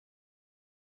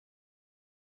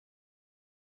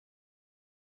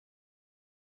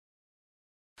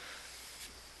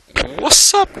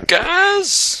What's up,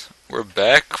 guys? We're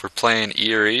back. We're playing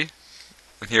Erie.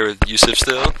 I'm here with Yousuf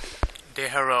still. De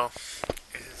Hero.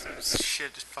 This is some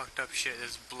shit, just fucked up shit.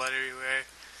 There's blood everywhere.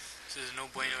 This is no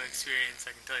bueno experience,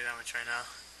 I can tell you that much right now.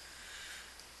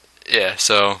 Yeah,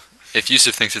 so if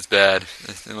Yousuf thinks it's bad,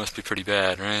 it must be pretty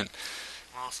bad, right?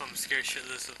 Also, I'm scared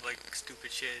shitless of like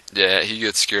stupid shit. Yeah, he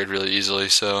gets scared really easily,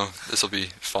 so this will be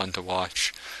fun to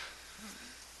watch.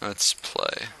 Let's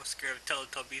play. I was scared of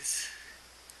Teletubbies.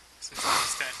 Since I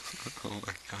was 10. Oh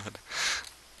my god.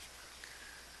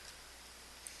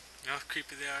 You know how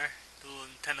creepy they are? The little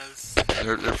antennas.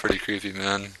 They're pretty creepy,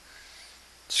 man.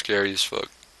 Scary as fuck.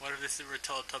 What if this is where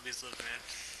Teletubbies live, man?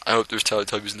 I hope there's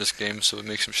Teletubbies in this game, so it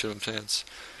makes him shit on pants.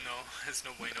 No, it's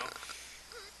no bueno.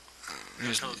 He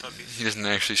doesn't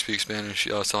actually speak Spanish.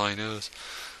 That's all he knows.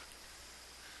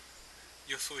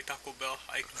 Yo soy Taco Bell.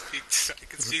 I can speak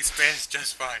Spanish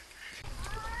just fine.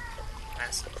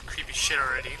 That's some creepy shit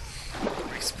already.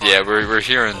 Respawn. Yeah, we're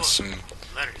hearing some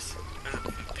letters. There's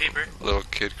a paper. Little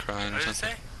kid crying What or does it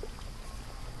something.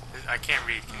 say? I can't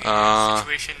read. Can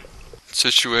you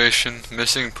Situation.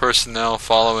 Missing personnel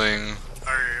following.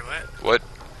 Or what? What?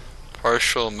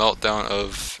 Partial meltdown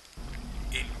of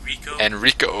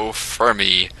Enrico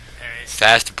Fermi.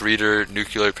 Fast breeder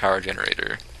nuclear power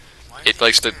generator. It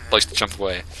likes to jump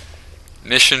away.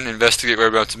 Mission: investigate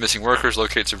whereabouts of missing workers,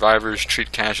 locate survivors,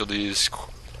 treat casualties,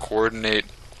 coordinate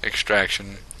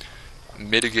extraction,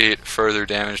 mitigate further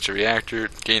damage to reactor,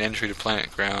 gain entry to plant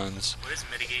grounds. What does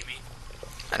mitigate mean?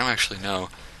 I don't actually know.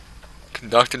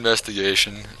 Conduct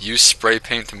investigation. Use spray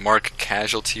paint to mark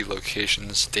casualty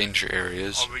locations, danger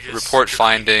areas. Report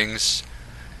findings.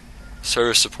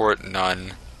 Service support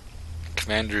none.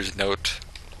 Commander's note.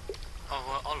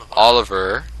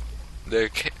 Oliver.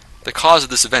 The cause of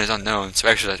this event is unknown, so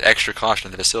exercise extra caution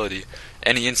in the facility.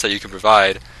 Any insight you can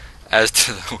provide as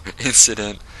to the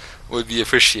incident would be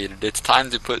appreciated. It's time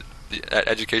to put that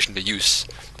education to use.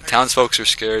 The townsfolk are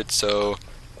scared, so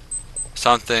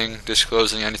something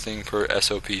disclosing anything per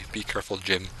SOP. Be careful,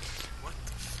 Jim.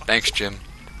 Thanks, Jim.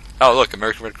 Oh, look,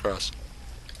 American Red Cross.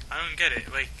 I don't get it.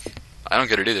 Like, I don't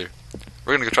get it either.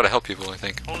 We're gonna go try to help people, I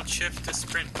think. hold shift to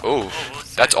sprint. Oh,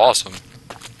 that's awesome.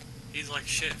 He's like,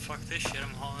 shit, fuck this shit,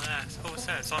 I'm hauling ass. Oh, what's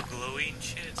that? It's all glowy and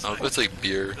shit. Oh, it's like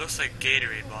beer. It looks like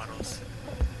Gatorade bottles.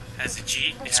 Has a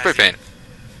G. Spray paint.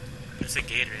 It's a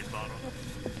Gatorade bottle.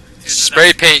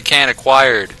 Spray paint can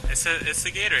acquired. It's a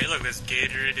Gatorade. Look, there's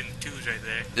Gatorade in tubes right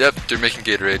there. Yep, they're making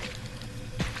Gatorade.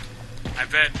 I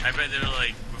bet they were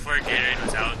like, before Gatorade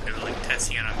was out, they were like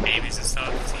testing it on babies and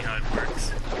stuff, to see how it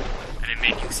works. And it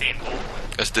made Usain Bolt.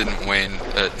 This didn't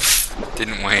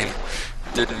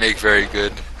make very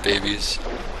good babies.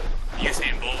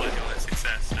 Usain Bolt was the only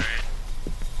success, alright?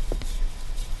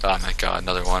 Oh my god,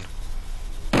 another one.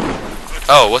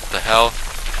 Oh, what the hell?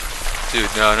 Dude,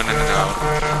 no. Wait, what?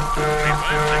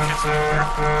 Like, it's some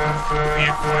work? We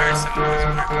acquire some of this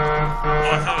work?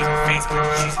 Oh, I thought it was a Facebook.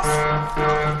 Jesus.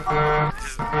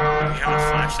 We have a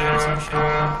flashlight or some shit?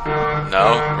 No,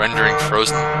 rendering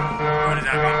frozen. What does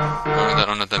that mean? I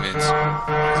don't know what that means. What's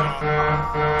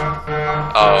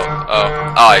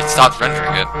Oh, it stopped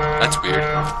rendering it. That's weird.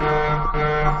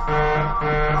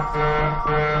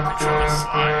 Control the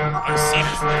slide. I've seen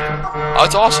this thing. Oh,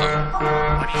 it's awesome.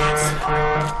 What do you mean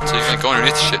slide? So you can go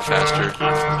underneath shit faster.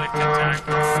 Click attack.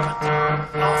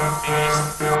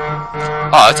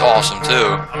 Oh, that's awesome too. I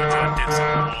would draw dicks on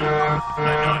the wall. I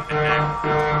know I've been there.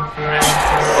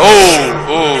 Oh.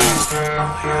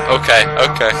 Okay. I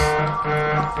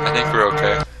think we're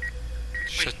okay.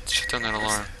 Shut down that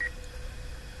alarm.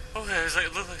 Oh,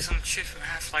 it looked like some shit from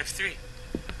Half-Life 3.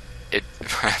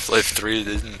 Half-Life 3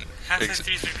 didn't. Half-Life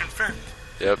 3's been confirmed.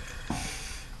 Yep.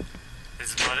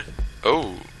 This is about it.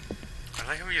 Oh. I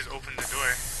like how we just opened the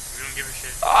door. We don't give a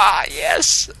shit. Ah,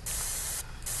 yes.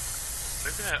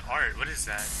 Look at that art. What is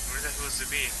that? What is that supposed to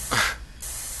be?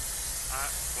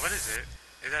 What is it?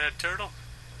 Is that a turtle?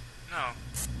 No.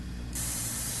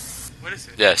 What is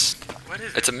it? Yes. What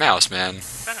is it? It's a mouse, man.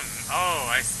 Oh,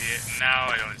 I see it. Now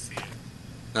I don't see it.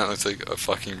 That looks like a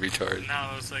fucking retard.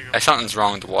 Now it looks like Something's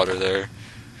wrong with the water there.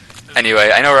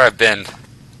 Anyway, I know where I've been.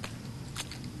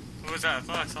 What was that? I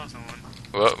thought I saw someone.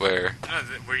 What? Where? No,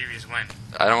 where you just went.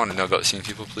 I don't want to know about seeing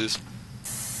people, please.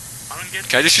 I don't get.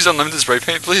 Can I just use unlimited spray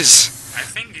paint, please? I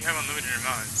think you have unlimited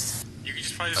amounts. You can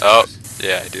just probably just. Oh,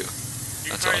 yeah, I do. You can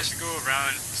That's probably awesome. just go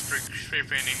around spray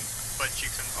painting butt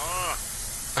cheeks and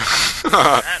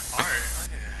that art.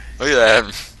 Look at that.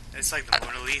 It's like the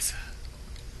Mona Lisa.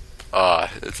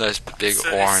 It's nice big It's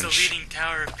orange. the leading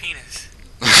tower of penis.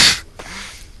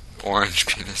 Orange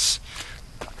penis.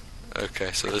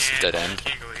 Okay, so this is dead end. You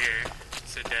can't go here.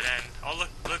 It's a dead end. Oh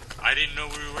look! I didn't know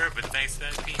where we were, but thanks to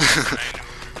that ping, I know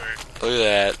where we were. Look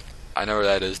at that. I know where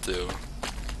that is too.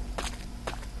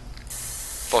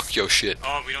 Fuck yo shit.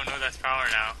 Oh, we don't know that's power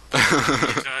now. No,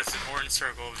 that's an orange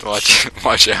circle.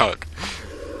 Watch out.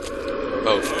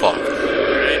 Oh fuck.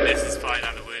 Alright, this is probably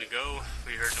not the way to go.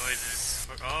 We heard noises.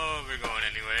 Oh, we're going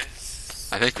anyway.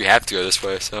 I think we have to go this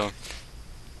way, so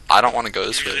I don't want to go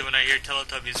this way. Usually when I hear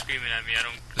Teletubbies screaming at me, I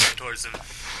don't go towards them.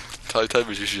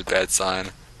 Teletubbies is usually a bad sign.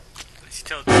 I see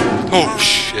Teletubbies. Oh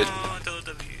shit.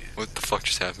 Teletubbies. What the fuck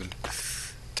just happened?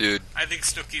 Dude. I think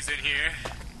Snooki's in here.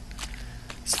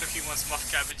 Snooki wants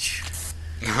muff cabbage.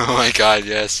 Oh my god,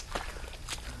 yes.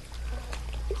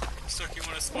 Snooki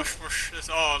wants smush.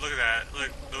 Oh, look at that.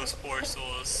 Look, those poor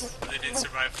souls. They didn't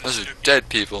survive from Those are Snooki. dead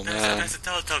people, man. That's a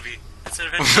Teletubby. That's an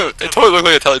adventure Teletubby. They totally look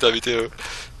like a Teletubby too.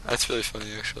 That's really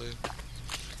funny, actually.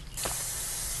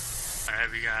 Alright,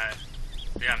 we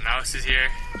got mouses here.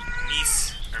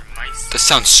 Mice. This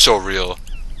sounds so real.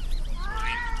 I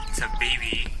mean, it's a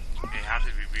baby. They have to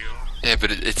be real. Yeah,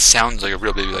 but it sounds like a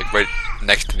real baby, like right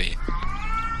next to me.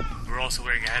 We're also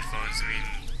wearing headphones. I mean,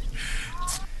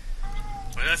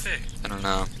 what did I say? I don't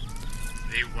know.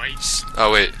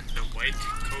 Oh wait. The white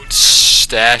coat.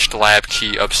 Stashed lab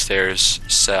key upstairs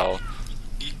cell.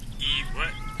 What?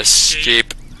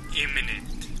 Escape.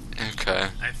 Imminent. Okay.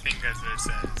 I think that's what it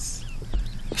says.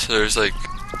 So there's like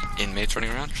inmates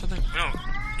running around or something? No,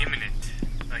 imminent.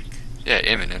 Like. Yeah,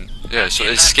 imminent. Yeah, so it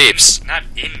not escapes. Not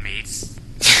inmates.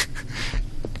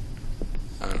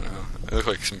 I don't know. They look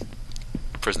like some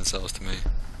prison cells to me.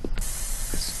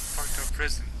 It's fucked up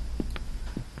prison.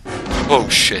 Oh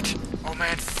shit. Oh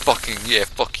man. Fucking yeah,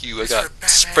 fuck you. I It's got for Batman.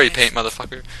 spray paint,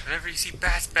 motherfucker. Whenever you see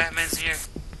Batman's here,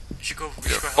 you should go.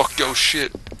 Yeah, fuck yo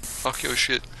shit. Fuck yo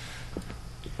shit.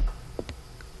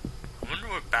 I wonder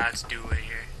what bats do in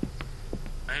here.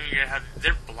 I don't even have.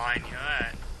 They're blind, you know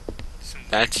that.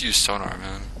 Bats use sonar,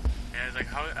 man. Yeah, it's like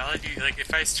how do you like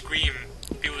if I scream,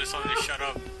 people just tell me to shut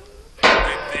up.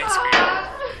 They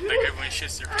scream. Like everyone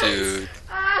shits their pants. Dude.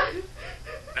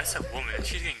 That's a woman.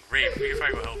 She's getting raped. We can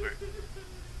probably go help her.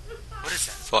 What is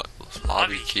that? Fuck.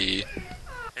 Lobby key.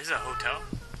 This is a hotel.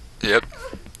 Yep.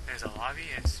 There's a lobby.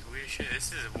 It's weird shit.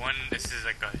 This is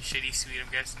like a shitty suite,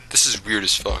 I'm guessing. This is weird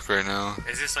as fuck right now.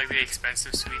 Is this like the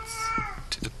expensive suites?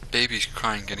 Dude, the baby's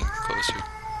crying, getting closer.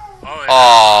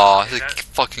 Oh, It's a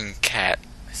fucking cat.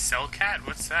 a cell cat?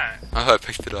 What's that? Oh, I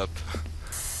picked it up.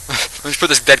 Let me just put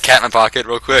this dead cat in my pocket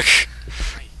real quick.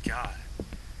 Oh my god.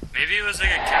 Maybe it was like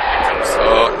a cat that comes.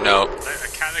 Oh no. Like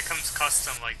a cat that comes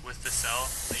custom, like with the cell.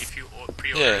 Like if you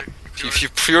pre-order. Yeah. If you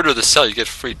pre-order the cell, you get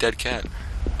a free dead cat.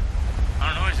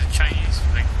 I don't know. Is it Chinese?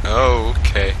 Like. Oh,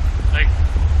 okay. Like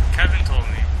Kevin told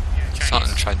me. Yeah, Chinese.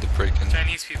 Something tried to break in.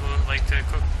 Chinese people like to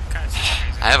cook cats for some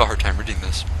reason. I have a hard time reading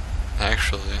this.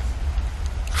 Actually.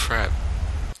 Crap.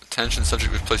 Attention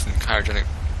subject was placed in cryogenic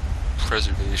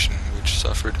preservation, which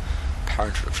suffered power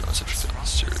interruption on subject that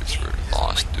serious were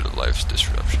lost due to life's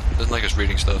disruption. Doesn't like us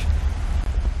reading stuff.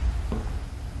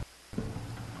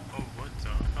 Oh, what the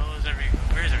hell is everything?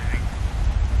 Where is everything?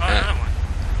 Oh, Yeah. another one.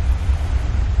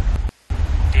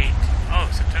 Date. Oh,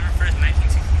 September 1st,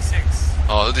 1966.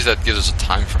 Oh, at least that gives us a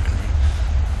time frame.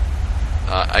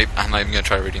 I'm not even gonna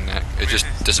try reading that. It just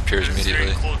disappears This is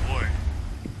immediately. during Cold War.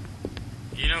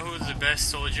 You know who was the best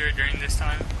soldier during this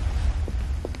time?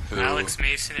 Who? Alex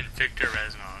Mason and Victor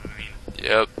Reznov. I mean,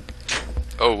 Yep.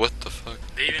 Oh, what the fuck?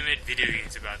 they even made video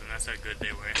games about them. That's how good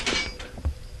they were.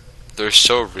 They're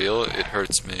so real, it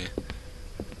hurts me.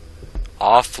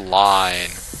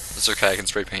 Offline. It's okay, I can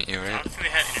spray paint you, I right? don't think they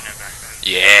had internet back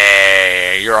then.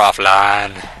 Yeah, you're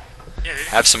offline. Yeah, they didn't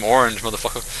Have some orange,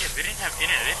 motherfucker. Yeah, they didn't have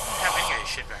internet. They didn't have any of this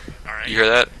shit back then. Alright? You hear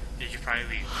that? You should probably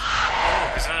leave.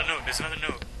 Oh, there's another note. There's another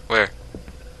note. Where? Right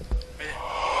there.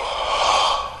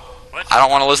 What? I don't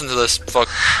want to listen to this. Fuck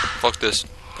this.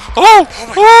 Oh! Oh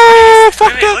my Oh! God.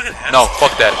 Fuck Wait, look that! at that. No,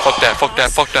 fuck that. Fuck that. Fuck that.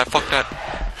 Fuck that. Fuck that.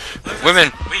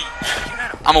 Women. Wait, you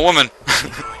got him. I'm a woman. He's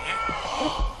going here.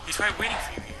 He's probably waiting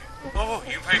for you here. Oh,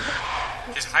 you probably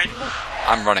just hide.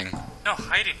 I'm running. No,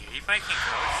 hide in here. He probably can't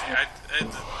crouch.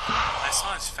 I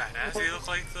saw his fat ass. He looked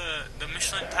like the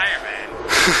Michelin tire man.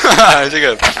 I think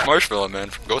a marshmallow man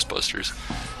from Ghostbusters.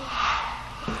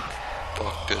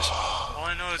 Fuck this. All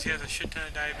I know is he has a shit ton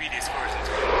of diabetes scores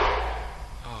into it.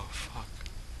 Oh fuck.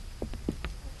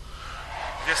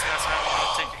 I'm guessing that's how you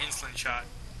don't take your insulin shot.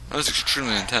 That was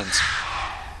extremely intense.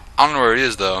 I don't know where he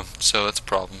is though, so that's a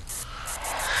problem.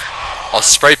 I'll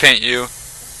spray paint you.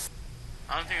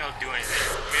 I don't think I'll do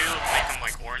anything. Maybe it'll make him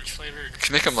like orange flavored.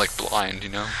 Can make him like blind, you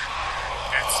know?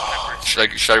 That's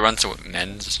pepper. Should I run to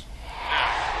men's?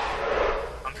 Yeah.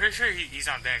 I'm pretty sure he's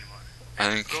not there anymore. I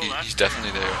think Go left, he's go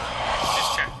definitely there. Just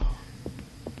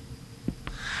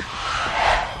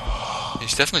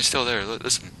He's definitely still there.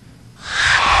 Listen.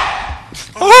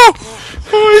 Oh!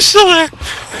 Oh, he's still there!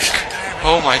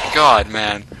 Oh my god,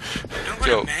 man. Don't go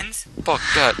Yo, to men's? fuck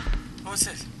that. What's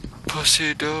this?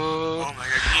 Pussy dog. Oh my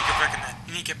god, you need to get back in that.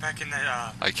 You need to get back in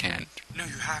that, I can't. No,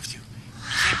 you have to. You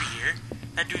can't be here.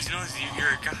 That dude knows you're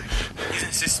a guy. He's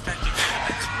a suspect you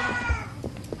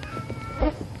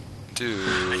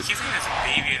Dude. I keep thinking there's a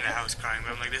baby in the house crying,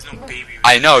 but I'm like, there's no baby.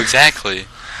 I know, exactly.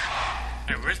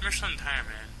 Hey, where's Michelin Tire,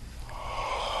 man?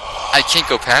 I can't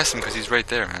go past him because he's right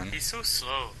there, man. He's so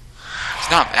slow. He's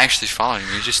not actually following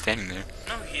me, he's just standing there.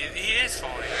 No, he is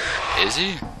following you. Is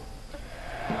he?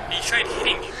 He tried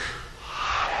hitting you.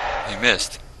 He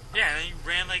missed. Yeah, and then you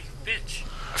ran like a bitch.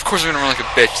 Of course I'm gonna run like a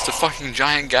bitch. It's a fucking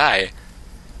giant guy.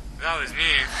 If that was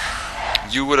me,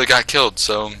 You would have got killed,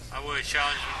 so... I would have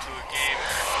challenged him to a game.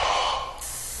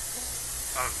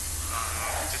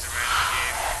 Just a random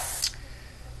game.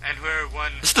 And whoever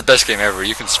won... This is the best game ever.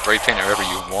 You can spray paint wherever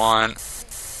you want.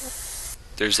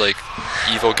 There's like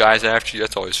evil guys after you.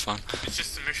 That's always fun. It's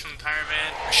just a Michelin Tire,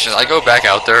 man. Should I go back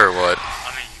out there or what?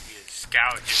 I mean, you be a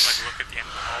scout, just like look at the end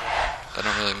of the hallway. I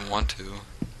don't really want to.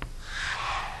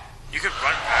 You could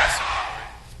run past him,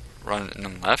 probably. Run and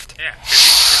then left? Yeah,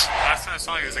 'cause last time I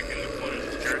saw you, he was like in the corner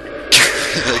just jerking.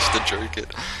 He likes to jerk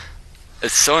it.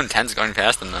 It's so intense going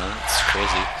past them though. It's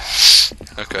crazy.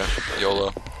 Okay,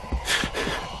 YOLO.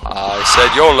 I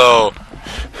said YOLO!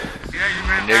 Yeah, you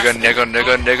ran Nigga, past him. nigga,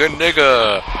 nigga, nigga, nigga!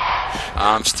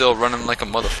 I'm still running like a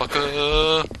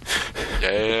motherfucker.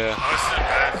 Yeah. Oh, it's not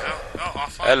bad, though. Oh,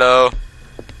 off. Hello. What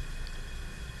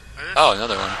is Oh,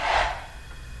 another one.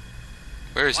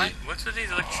 Where is what? he? What's with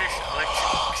these electrician?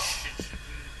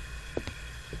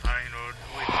 I don't even know.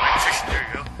 Wait, electrician. There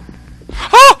you go.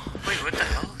 Oh! Wait, what the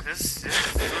hell? This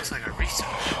looks like a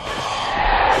restart.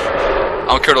 I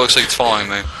don't care what it looks like, it's following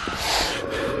me.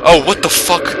 Oh, what the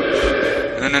fuck?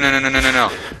 No, no, no, no, no, no, no,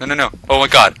 no. No, no, no. Oh my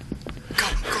god. Go,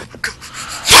 go, go.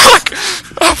 Fuck!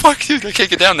 Oh, fuck, dude, I can't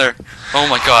get down there. Oh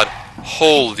my god.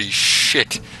 Holy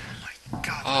shit. Oh my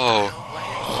god. Oh.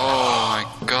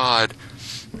 Oh my god.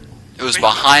 It was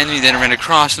behind me, then it ran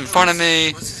across in front of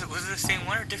me. Was it the same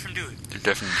one or different dude? They're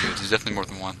definitely dudes. There's definitely more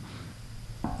than one.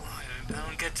 Oh, I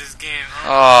don't get this game.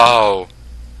 Oh.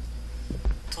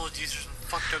 Told you there's some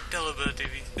fucked up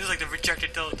Teletubbies. This is like the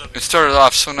rejected Teletubbies. It started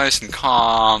off so nice and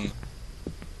calm.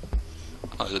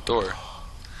 Oh, there's a door. You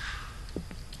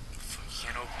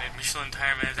can't open it. Michelin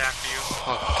Tire Man's after you.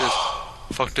 Fuck this.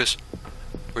 Fuck this.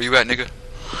 Where you at, nigga?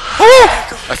 Oh!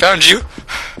 I found you.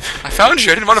 I found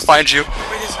you. I didn't want to find you. Wait,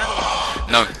 there's another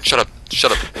one. No, shut up.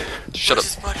 Shut up. Shut up.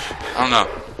 Where's his buddy? I don't know.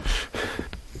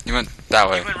 You went that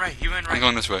way. He went right. He went right. I'm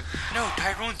going this way. No,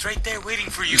 Tyrone's right there waiting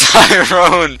for you.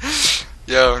 Tyrone!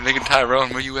 Yo, nigga Tyrone,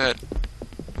 where you at?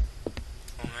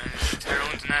 Oh man,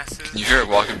 Tyrone's nasty. Can you hear it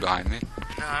walking behind me?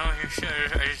 No, I don't hear shit.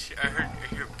 I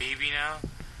hear baby now.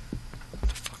 What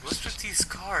the fuck What's is with this? these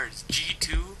cards?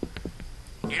 G2?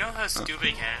 You know how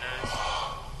stupid Canada is?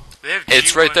 They have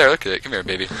It's G1, right there. Look at it. Come here,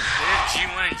 baby. They have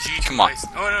G1 and G2. Come on.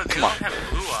 Oh no, they Come don't on. have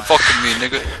blue eyes. Fuck with me,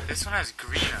 nigga. This one has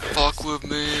green eyes. Fuck with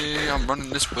me. I'm running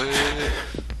this way.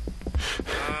 Yeah,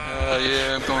 I'm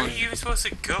Where are going. you even supposed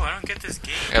to go? I don't get this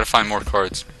game. I gotta find more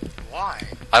cards. Why?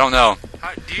 I don't know.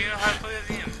 Do you know how to play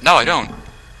the game? No, I don't.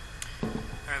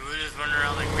 Alright, we'll just run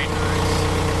around like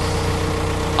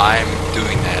retards. I'm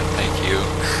doing that. Thank you.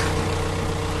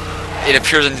 It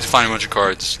appears I need to find a bunch of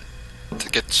cards to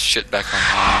get shit back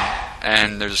online.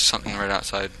 And there's something right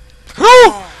outside.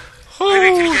 Oh! Wait, can you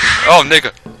get in here? Oh,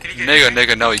 nigga. Can you get in here?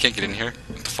 Nigga, no, you can't get in here.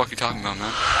 What the fuck are you talking about,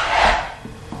 man?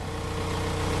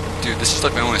 Dude, this is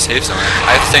like my only safe zone.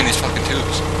 I have to stay in these fucking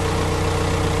tubes.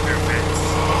 They're vents.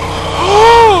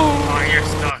 Oh! Oh, you're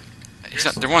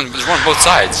stuck. There's one on both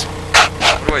sides.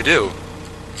 What do I do?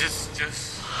 Just...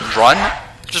 Run?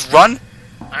 Just run?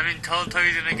 I mean,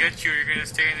 Teletubby's gonna get you or you're gonna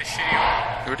stay in the shitty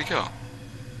hole. Where'd he go?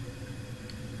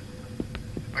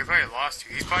 Oh, he probably lost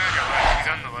you. He's probably on your left. He's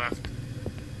on the left.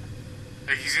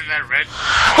 Like, he's in that red...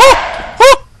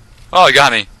 Oh, he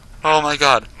got me. Oh my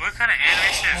god. What kind of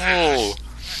animation is Oh.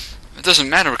 this? It doesn't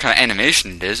matter what kind of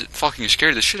animation it is. It fucking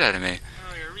scared the shit out of me.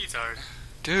 Oh, you're a retard.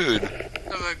 Dude.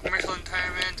 Oh, like, Michelin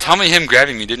Tire Man... Tell me him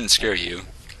grabbing me didn't scare you.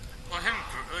 Well, him,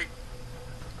 like...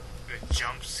 The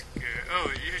jumps...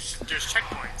 Oh, there's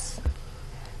checkpoints.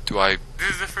 Do I... This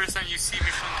is the first time you see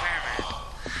Michelin Tire Man.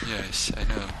 Yes, I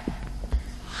know.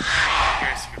 I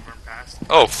guess you can run past.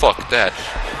 Oh, fuck that.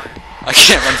 I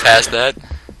can't run past that.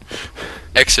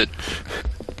 Exit.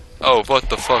 Oh, what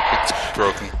the fuck? It's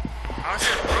broken. How is it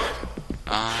broken?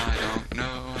 I don't know. I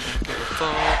don't give a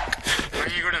fuck. Why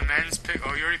don't you go to men's pick?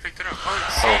 Oh, you already picked it up. Oh, it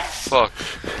Oh, saves. fuck.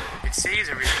 It saves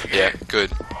everything. Yeah,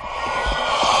 good.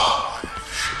 Oh, that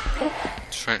should be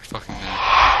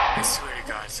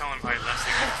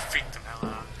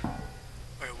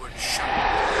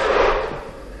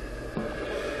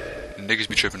niggas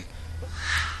be tripping.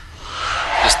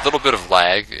 This little bit of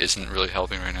lag isn't really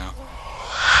helping right now.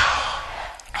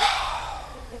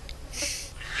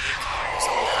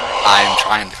 I'm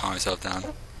trying to calm myself down.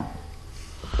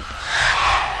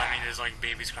 I mean, there's like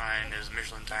babies crying, there's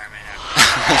Michelin tire man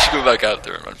happening. I should go back out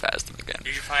there and run past them again.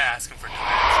 You should probably ask him for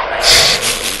tires.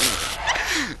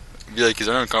 Be like, is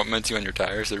anyone complimenting you on your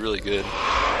tires? They're really good.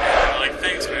 Yeah, like,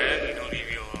 thanks, man. He'll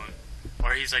leave you alone.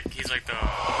 Or he's like the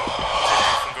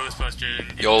from Ghostbusters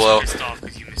and YOLO. He's pissed off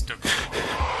because you mistook him.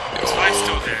 Is Spy's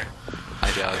still there?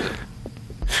 I doubt it.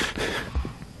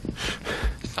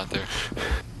 It's not there.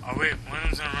 Oh wait, one of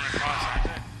them's gonna run across, aren't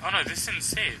they? Oh no, this didn't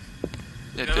save.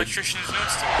 Yeah, The electrician's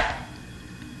note's still there.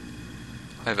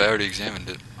 I've already examined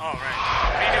it. Oh right.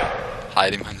 What are you doing?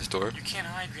 Hiding behind this door. You can't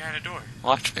hide behind a door.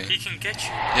 Watch me. He can get you.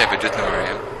 Yeah, but he doesn't know where I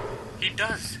am. He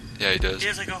does. Yeah, he does. He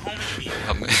has like a homing beacon.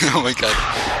 Oh my god.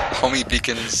 Homie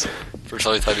beacons for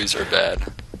Teletubbies are bad.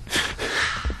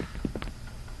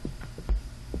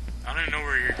 I don't even know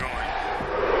where you're going.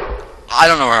 I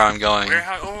don't know where I'm going.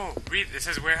 Warehouse. Oh, read. It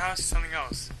says warehouse. Something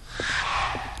else.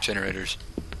 Generators.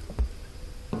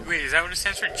 Wait, is that what it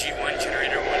stands for? G1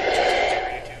 generator 1, G2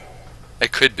 generator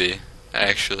It could be,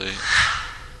 actually.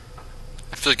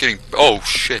 I feel like getting. Oh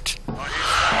shit. 2.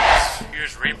 Oh,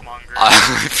 here's rape monger. I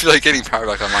feel like getting power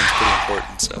back online is pretty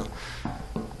important, so.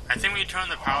 I think when you turn on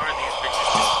the power, these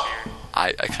bitches disappear.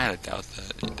 I kind of doubt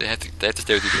that. They have to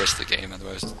stay with you the rest of the game,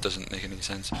 otherwise it doesn't make any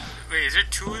sense. Wait, is there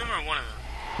 2 of them or 1 of them?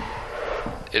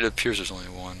 It appears there's only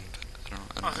one, but I don't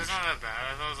Oh, know. so it's not that bad.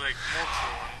 I thought it was like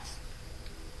multiple ones.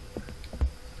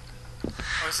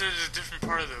 Oh, so there's a different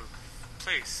part of the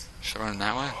place. Should I run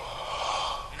that way?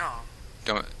 No.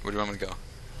 Where do you want me to go?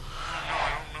 I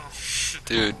don't know.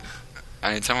 Dude,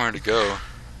 I need somewhere to go.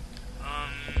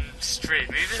 Straight.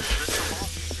 Maybe this is the wall,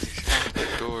 I'm pretty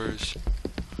sure. Doors.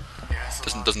 Yeah, it's the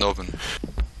wall. Doesn't open.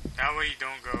 That way you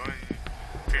don't go, and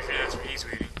pretty sure that's where he's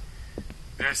waiting.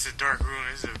 That's the dark room.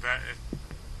 This is a bad.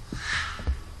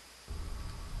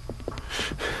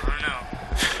 I don't know.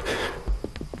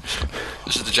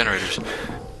 This is the generators.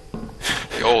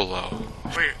 YOLO.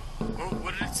 Wait,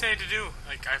 what did it say to do?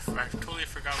 Like, I totally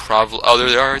forgot. Probably. Oh, there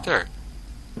they are right there.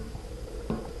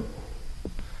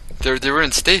 They were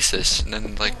in stasis, and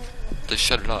then like they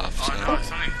shut it off. Oh So. no,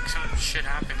 some shit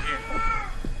happened here.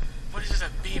 What is this, a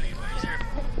baby? Why is there?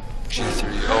 G3.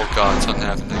 Oh god, something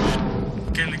happened there.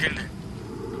 Get in there.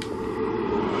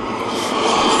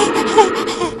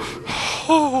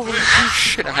 Oh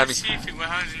shit! I'm having. See if what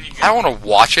happens when you get. I don't want to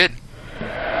watch it.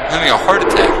 I'm having a heart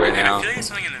attack right I now. feel like it's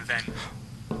something in the vent.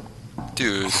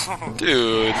 Dude. Oh.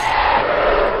 Dude. Wait,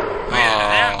 are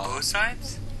they on both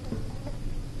sides?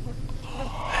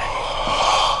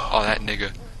 Oh, that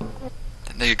nigga.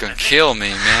 That nigga gonna kill me,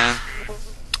 man.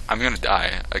 I'm gonna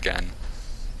die again.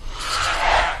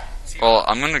 Well,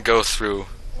 I'm gonna go through.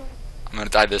 I'm gonna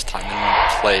die this time, then I'm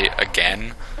gonna play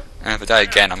again. And if I die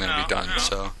again, I'm gonna be done,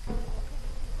 so.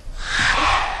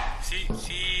 See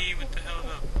what the hell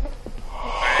is up?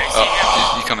 Alright,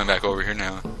 Oh, he's coming back over here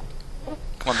now.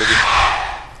 Come on,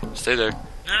 baby. Stay there.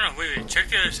 No, wait, check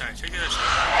the other side, check the other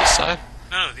side. This side?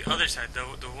 No, the other side, the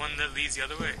one that leads the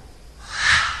other way.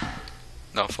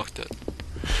 No, fuck that.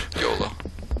 YOLO.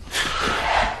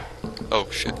 Oh,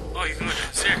 shit. Oh, you can go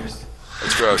downstairs.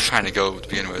 That's where I was trying to go to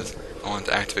begin with. I wanted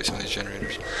to activate some of these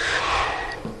generators. Are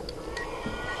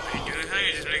you doing something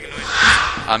or just making noise?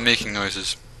 I'm making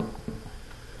noises.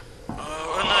 Oh, no.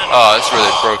 Oh, that's where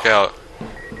they broke out.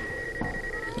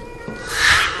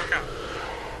 How many broke out?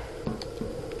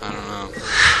 I don't know.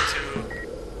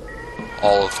 2.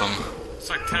 All of them. It's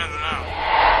like 10 of them out.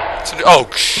 Oh,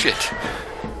 shit.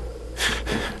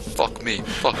 Fuck me.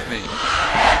 Fuck me.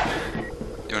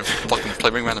 You wanna fucking play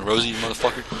Bring Around the Rosie, you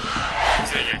motherfucker?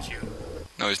 He's gonna get you.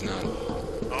 No, he's not.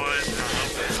 Oh, it's not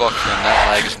helping. Fuck him, that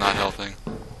lag is not helping.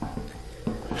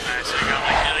 Alright, so you got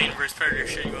like Alien vs Predator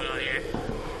shit going on here.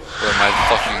 Where my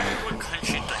fucking... What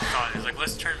country like thought is like,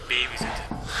 let's turn babies into...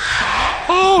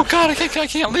 Oh, God, I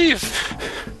can't leave.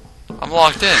 I'm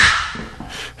locked in.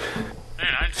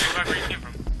 Man, I just go back where you came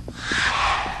from.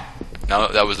 No,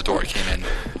 that was the door I came in.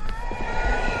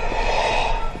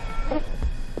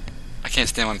 I can't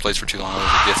stand one place for too long,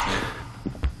 otherwise it gets me.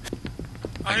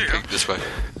 Oh, I here can you pick go. this way. Oh,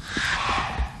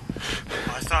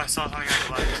 I thought I saw something on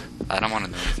the left. I don't want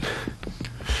to know anything.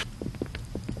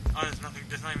 Oh, there's nothing,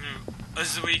 there's not even... Oh,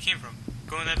 this is where you came from.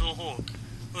 Go in that little hole.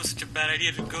 It was such a bad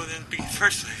idea to go there in the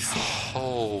first place.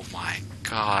 Oh my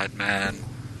god, man.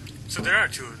 So there are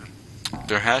 2 of them.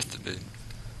 There has to be.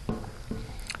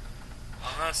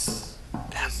 Unless...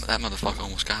 That motherfucker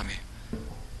almost got me.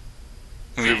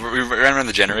 We ran around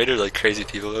the generator like crazy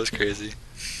people. That was crazy.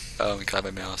 Oh, we got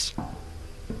my mouse.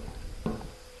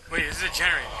 Wait, this is a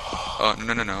generator. Oh,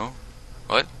 no.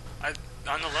 What?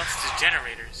 On the left is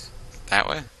generators. That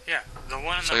way? Yeah, the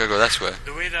one on So the... I gotta go this way.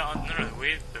 The way that... No, the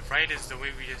way... The right is the way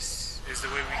we just... Is the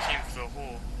way we came through the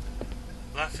hole.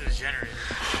 Left is generator.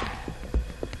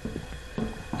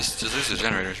 This is the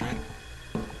generators, right?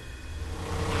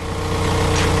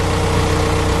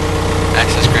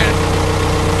 Access granted.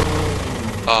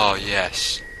 Oh,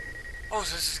 yes. Oh,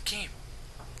 so this is a game.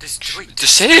 Wait,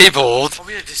 Disabled? oh,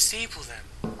 we gotta disable them.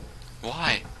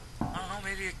 Why? I don't know,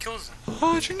 maybe it kills them.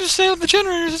 Oh, you can disable the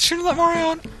generators. It shouldn't let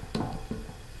Mario out.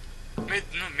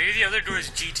 Maybe the other door is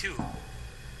G2. Yeah,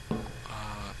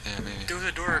 maybe. There was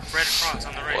a door right across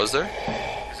on the right. Was there?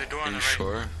 There's a door on the right.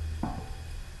 Sure?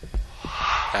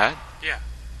 That? Yeah.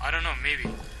 I don't know, maybe.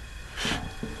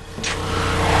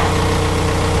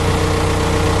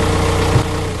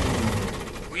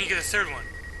 We can get a third one.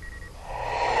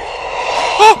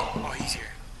 Oh, he's here.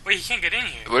 Wait, he can't get in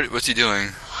here. What's he doing?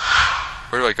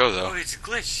 Where do I go, though? Oh, it's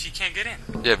glitched. He can't get in.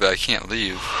 Yeah, but I can't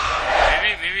leave.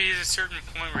 Maybe he's a certain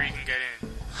point where he can get in.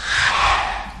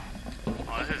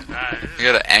 Oh, this is bad. You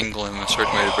gotta angle him a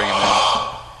certain way to bring him in.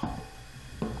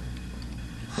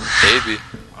 Baby.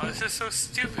 Oh, this is so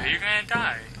stupid. You're gonna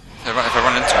die. If I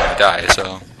run into him, I die,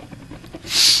 so...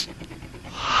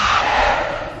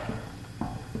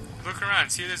 Look around.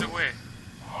 See if there's a way.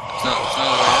 There's no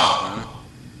other way out, man.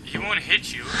 He won't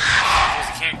hit you because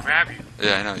he can't grab you.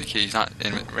 Yeah, I know. He's not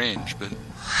in range, but...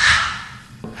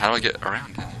 How do I get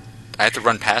around him? I have to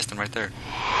run past him right there.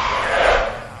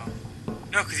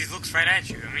 No, because he looks right at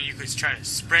you. I mean, you could try to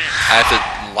sprint. I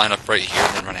have to line up right here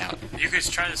and then run out. You could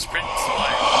try to sprint and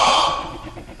slide.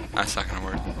 That's not gonna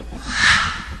work.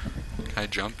 Can I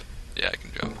jump? Yeah, I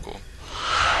can jump. Cool.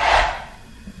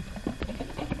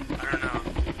 I don't know.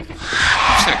 I'm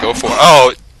just gonna go for it. Oh,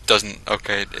 it doesn't.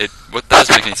 Okay, that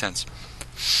doesn't make any sense.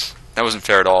 That wasn't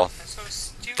fair at all. That's so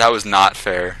stupid. That was not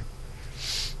fair.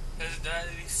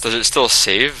 Does it still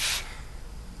save?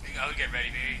 I would get ready.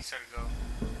 Maybe you start to go.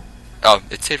 Oh,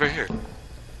 it's saved right here.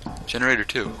 Generator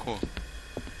 2. Cool.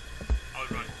 I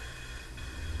would run.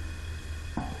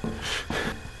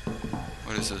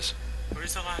 What is this?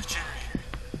 Where's the last generator?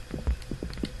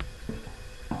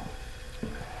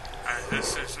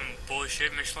 This is some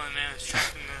bullshit. Michelin Man is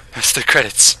tracking the... That's the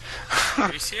credits.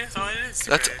 You see, that's all it is.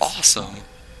 That's awesome.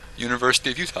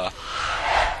 University of Utah.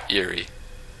 Erie.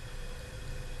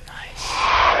 Nice.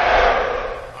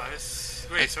 Oh,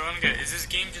 wait, so I'm gonna... Is this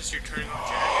game just you're turning on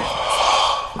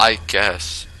generators? I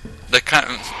guess. That kind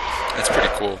of... That's pretty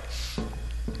cool.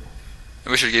 I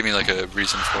wish it gave me like a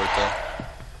reason for it though. Oh,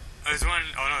 there's one...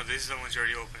 Oh no, these are the ones you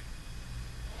already opened.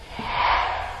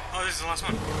 Oh, this is the last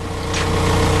one.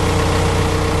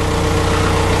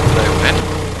 Did I win?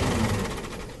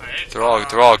 Alright.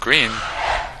 They're all green.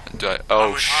 Do I?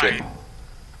 Oh shit! Oh,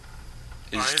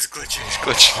 he's glitching. He's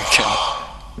glitching again.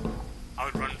 I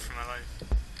would run for my life.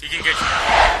 He can get you.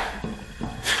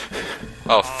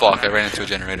 Oh fuck! I ran into a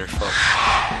generator. Fuck.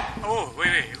 Oh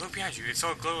wait! Look behind you. It's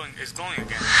all glowing. It's glowing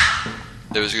again.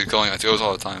 It was going. It goes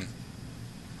all the time.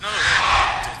 No,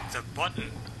 wait. The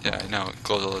button. Yeah, I know. It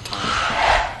goes all the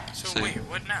time. So See? wait,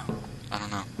 what now? I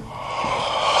don't know.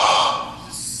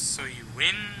 So you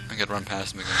win? I gotta run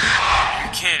past him again.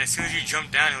 You can. As soon as you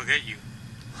jump down, he'll get you.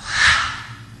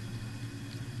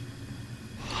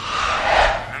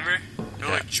 Remember? He'll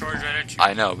like charge right at you.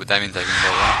 I know, but that means I can go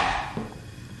around him.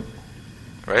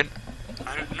 Right?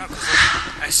 I don't know, because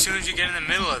like, as soon as you get in the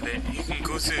middle of it, you can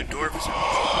go through the door for some reason.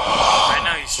 Right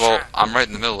now he's Well, trapped. I'm right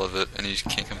in the middle of it, and he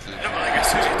can't come through. No, but like as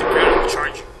soon as you hit the ground, he'll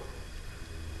charge you.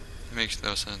 It makes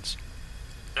no sense.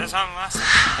 That's how I'm last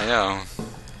time. I know.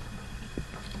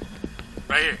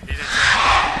 Right here. He's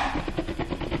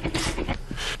in.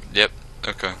 Yep.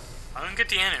 Okay. I don't get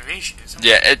the animation.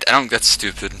 Yeah, I don't. That's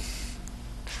stupid.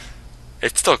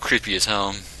 It's still creepy as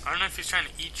hell. I don't know if he's trying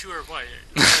to eat you or what.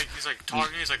 He's like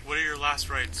talking. He's like, "What are your last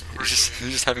rites?" He's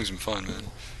just having some fun, man.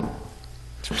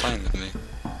 He's playing with me.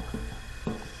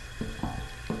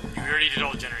 You already did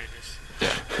all generators.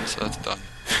 Yeah, so that's done.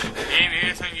 Hey, maybe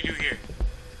there's something you do here.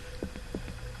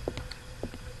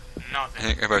 I Nothing.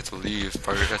 think I'm about to leave.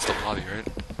 Probably that's the lobby, right?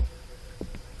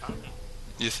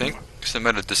 You think? Because I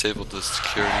might have disabled the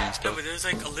security and No, stuff. but there's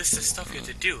like a list of stuff you have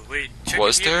to do. Wait, check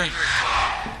Was if you have there?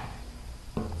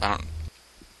 inventory. I don't.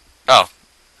 Oh.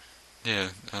 Yeah.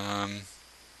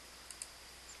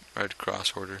 Red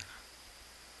cross order.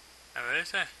 What does it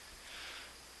say?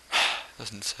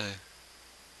 Doesn't say.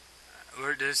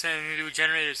 Where does it say anything to do with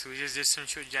generators? So we just did some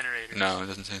shit with generators. No, it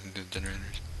doesn't say anything to do with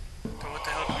generators. So what the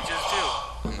hell did we just do?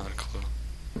 I'm not a clue.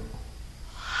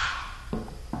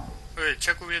 Wait,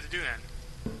 check what we have to do then.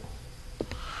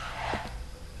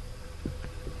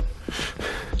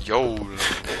 Yo.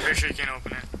 Pretty sure you can't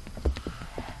open it.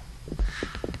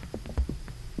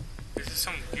 Is this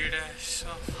some weird ass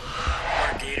stuff?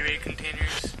 More Gatorade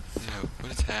containers? Yeah,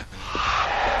 what is happening?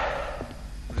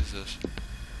 What is this?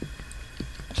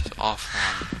 This is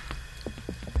offline.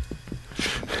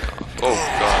 Oh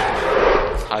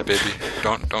god. Hi baby.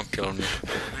 Don't kill me.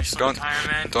 Don't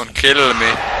kill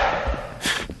me.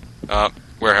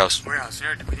 Warehouse. Warehouse. We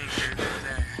didn't go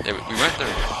there. Yeah, we went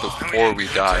there before we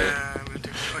died.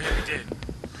 Oh yeah, we did.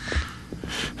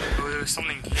 Oh, there was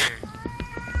something here.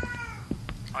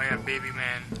 Oh yeah, baby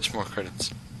man. There's more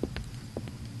credits.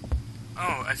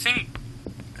 Oh, I think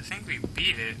we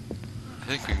beat it. I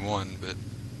think we won, but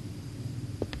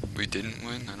we didn't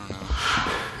win. I don't know.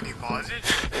 Can you pause it?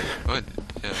 What?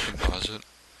 Yeah, I can pause it.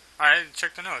 Alright,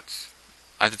 check the notes.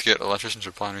 I did get electrician's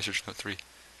reply and research note 3.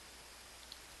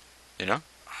 You know?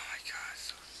 Oh my god.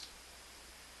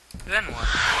 Then what?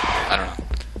 I don't know.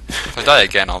 If I die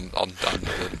again, I'm done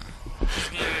with it. This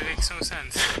game makes no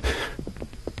sense. It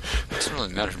doesn't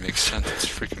really matter if it makes sense. It's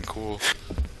freaking cool.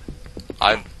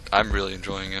 I'm really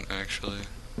enjoying it actually.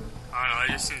 I don't know.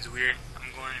 It just seems weird.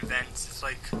 I'm going to events. It's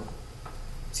like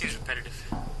it seems repetitive.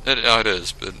 It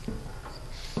is, but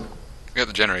we got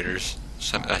the generators.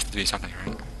 So that has to be something,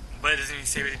 right? But it doesn't even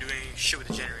say we do any shit with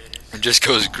the generators. It just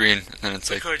goes green, and then it's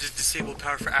like. Or just disabled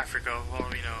power for Africa.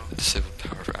 Well, you know. Disabled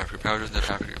power for Africa. Power doesn't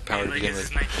have Africa power to begin This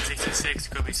with. is 1966.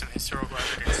 It could be some historical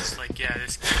evidence. It's like, yeah,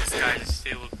 this guy just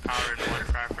disabled power and water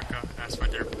for Africa. That's why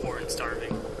they're poor and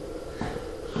starving. You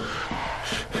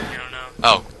don't know?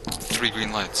 Oh, 3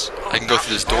 green lights. Oh, I can go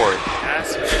through this door.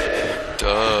 That's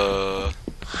Duh.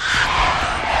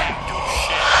 do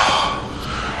shit.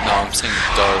 No, I'm saying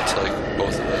duh to like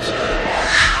both of us.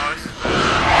 Oh, you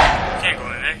can't go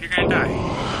in there. You're gonna die.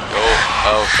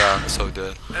 Oh god, I'm so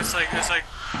dead. That's like hiding.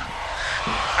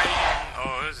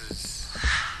 Oh, this is.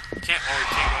 You can't go in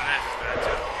there. This is bad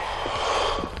too.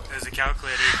 There's a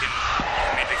calculator. You can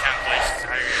make the calculations of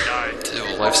how you're gonna die.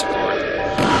 Dude, life support.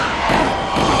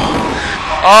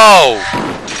 Oh!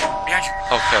 Behind you.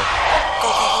 Okay. Go.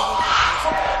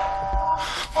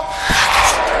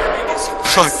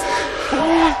 Fuck.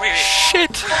 Wait. Shit!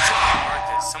 Mark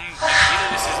this. Either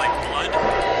this is like blood, or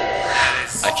that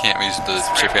is. I can't use the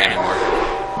chip anymore.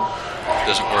 It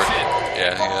doesn't work.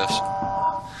 Yeah, I guess.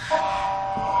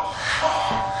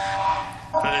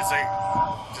 But there's like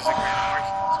random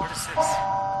markings. What is this?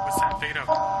 What's that? Pick it up.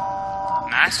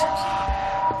 Master key.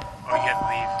 Oh, you have to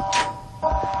leave.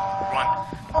 Run.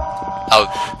 Out.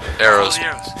 Arrows. Follow the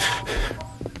arrows.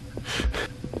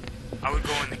 I would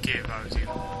go in the cave if I was you.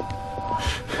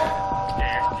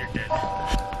 Yeah, you're dead.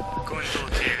 Go in the little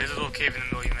cave. There's a little cave in the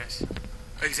middle you missed.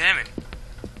 Examine.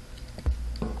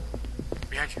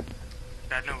 Behind you.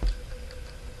 Bad note.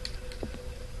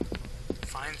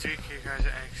 Find 3 key cards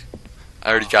at X. I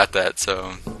already got that,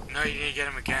 so. No, you need to get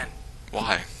them again.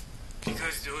 Why?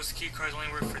 Because those key cards only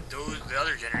work for the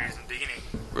other generators in the beginning.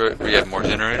 We have more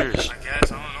generators? I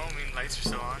guess, I don't know. I mean, lights are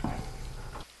still on.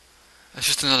 That's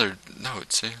just another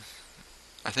note, see?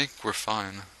 I think we're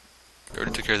fine. We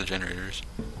already took care of the generators.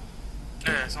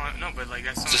 Yeah, that's not, no, but like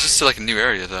that's. This is still like a new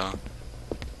area, though.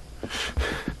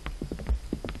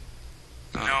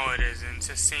 No, it isn't. It's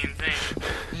the same thing.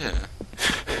 Yeah.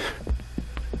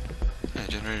 Yeah,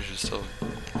 generators are still.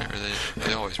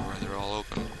 They always were. They're all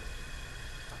open.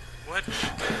 What?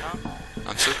 Huh?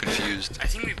 I'm so confused. I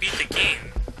think we beat the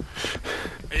game.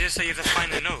 It's just that you have to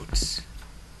find the notes.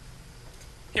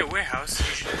 Yeah, warehouse. You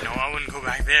should know. I wouldn't go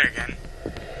back there again.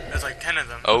 There's like 10 of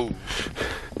them. Oh.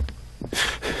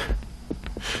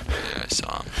 Yeah, I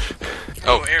saw him.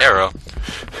 Oh, arrow.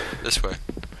 This way.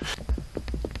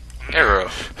 Arrow.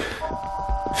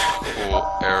 Cool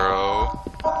arrow.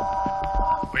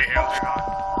 Wait, arrows are gone.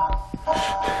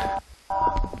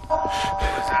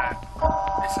 What was that?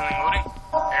 Is something loading?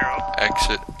 Arrow.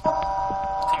 Exit. I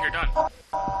think you're done.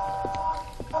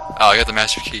 Oh, I got the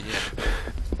master key, yeah.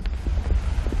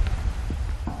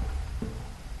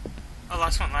 Oh,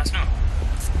 last one, last note.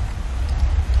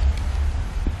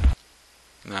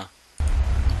 No.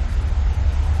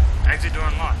 Exit door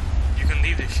unlocked. You can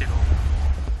leave this shithole.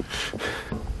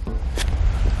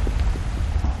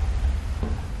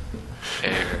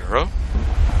 Arrow.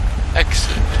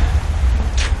 Exit.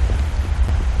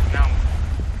 Now.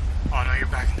 Oh no, you're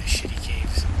back in the shitty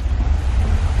caves.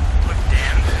 Look,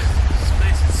 damn, this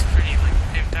place is pretty like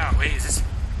pimped out. Wait, is this?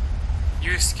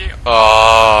 You escaped.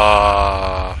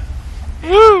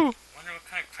 Woo! Wonder what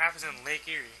kind of crap is in Lake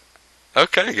Erie.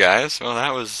 Okay, guys. Well,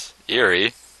 that was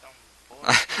Erie. Some I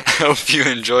bullshit. hope you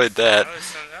enjoyed that. That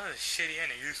was a shitty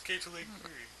ending. You escaped to Lake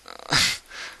Erie.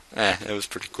 It was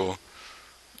pretty cool.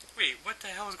 Wait, Wait, what the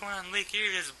hell is going on in Lake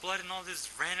Erie? There's blood and all this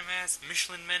random ass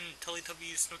Michelin men,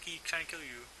 Teletubbies, Snooki trying to kill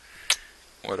you.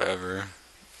 Whatever.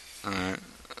 Alright.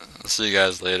 I'll see you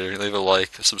guys later. Leave a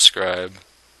like, subscribe.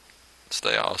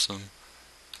 Stay awesome.